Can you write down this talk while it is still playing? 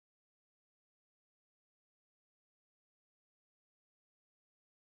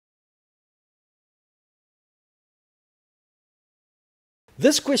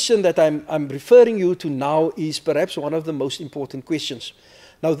This question that I'm referring you to now is perhaps one of the most important questions.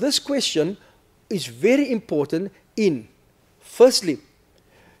 Now, this question is very important in, firstly,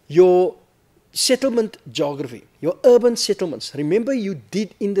 your settlement geography, your urban settlements. Remember, you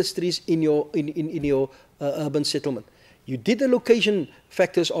did industries in your urban settlement. You did the location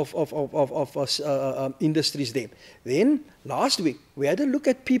factors of industries there. Then, last week, we had a look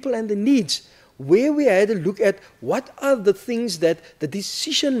at people and the needs, where we had a look at what are the things that the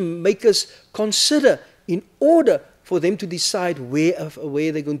decision makers consider in order for them to decide where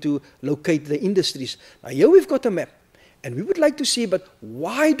they're going to locate the industries. Now, here we've got a map, and we would like to see, but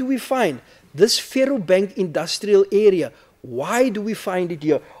why do we find this Ferrobank industrial area? Why do we find it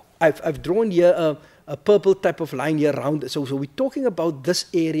here? I've drawn here a purple type of line here around. So we're talking about this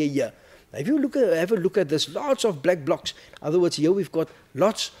area here. Now, if you have a look at this, lots of black blocks. In other words, here we've got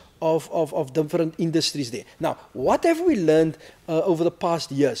lots of different industries there. Now, what have we learned over the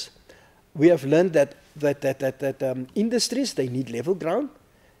past years? We have learned that industries, they need level ground,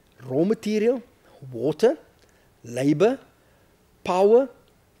 raw material, water, labor, power,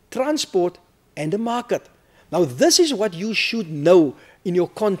 transport, and a market. Now, this is what you should know in your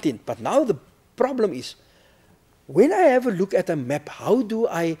content. But now the problem is, when I have a look at a map, how do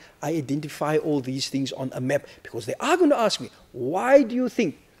I identify all these things on a map? Because they are going to ask me, why do you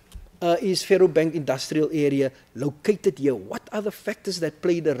think is Ferrobank industrial area located here? What are the factors that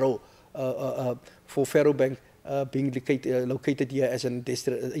play the role for Ferrobank being located here as an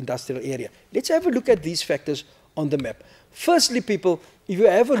industrial area? Let's have a look at these factors on the map. Firstly, people, if you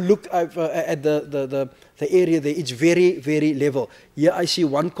have a look at the area there, it's very, very level. Here I see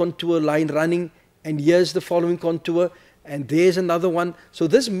one contour line running, and here's the following contour, and there's another one. So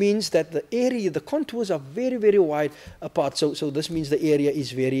this means that the area, the contours are very, very wide apart. So this means the area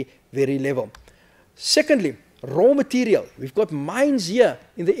is very, very level. Secondly, raw material. We've got mines here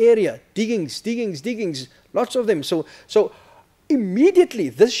in the area, diggings, lots of them. So immediately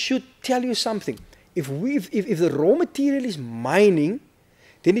this should tell you something. If the raw material is mining,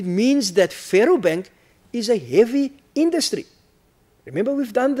 then it means that Ferrobank is a heavy industry. Remember,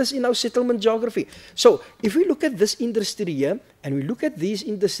 we've done this in our settlement geography. So if we look at this industry here, and we look at these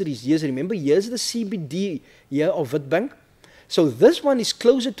industries here, remember, here's the CBD here of Witbank. So this one is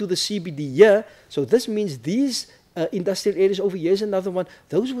closer to the CBD here. So this means these industrial areas over here is another one.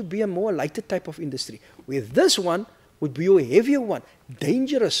 Those would be a more lighter type of industry. Where this one would be a heavier one,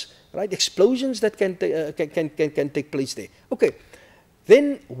 dangerous, right? Explosions that can take place there. Okay.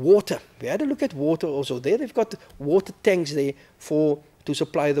 Then water. We had a look at water also. There they've got water tanks there to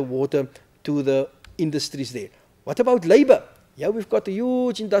supply the water to the industries there. What about labor? Yeah, we've got a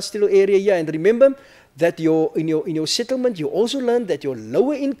huge industrial area here. And remember that in your settlement, you also learned that your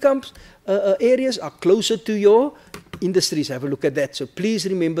lower income areas are closer to your industries. Have a look at that. So please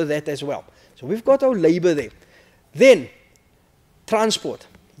remember that as well. So we've got our labor there. Then transport.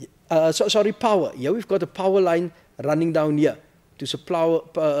 Power. Yeah, we've got a power line running down here to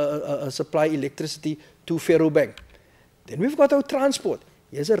supply electricity to Ferrobank. Then we've got our transport.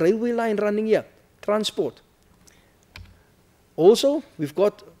 Here's a railway line running here. Transport. Also, we've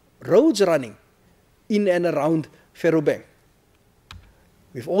got roads running in and around Ferrobank.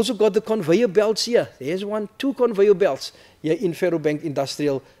 We've also got the conveyor belts here. There's two conveyor belts here in Ferrobank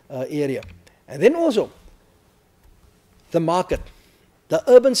industrial area. And then also, the market. The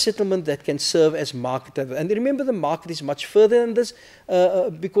urban settlement that can serve as market. And remember, the market is much further than this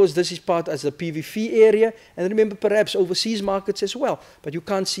because this is part as the PVV area. And remember, perhaps overseas markets as well. But you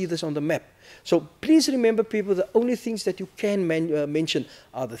can't see this on the map. So please remember, people, the only things that you can mention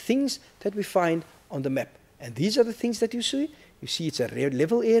are the things that we find on the map. And these are the things that you see. You see it's a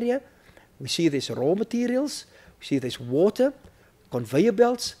level area. We see there's raw materials. We see there's water, conveyor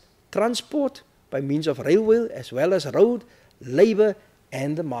belts, transport by means of railway as well as road, labor,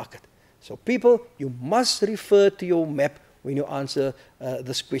 and the market. So people, you must refer to your map when you answer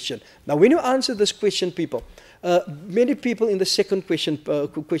this question. Now, when you answer this question, people, many people in the second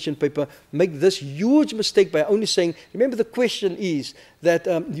question paper make this huge mistake by only saying, remember the question is that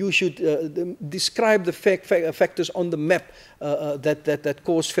you should describe the factors on the map that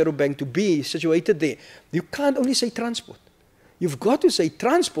cause Ferrobank to be situated there. You can't only say transport. You've got to say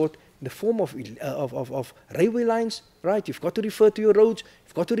transport in the form of railway lines, right? You've got to refer to your roads.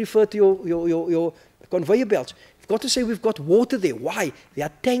 You've got to refer to your conveyor belts. You've got to say we've got water there. Why? There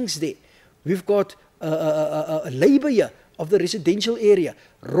are tanks there. We've got labor here of the residential area.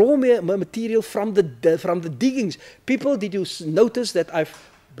 Raw material from the diggings. People, did you notice that I've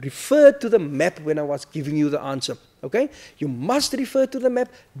referred to the map when I was giving you the answer? Okay? You must refer to the map.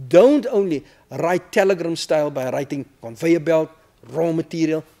 Don't only write telegram style by writing conveyor belt, raw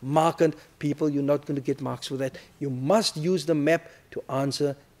material, market, people, you're not going to get marks for that. You must use the map to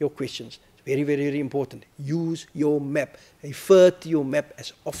answer your questions. It's very, very, very important. Use your map. Refer to your map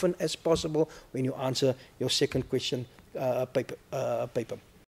as often as possible when you answer your second question paper.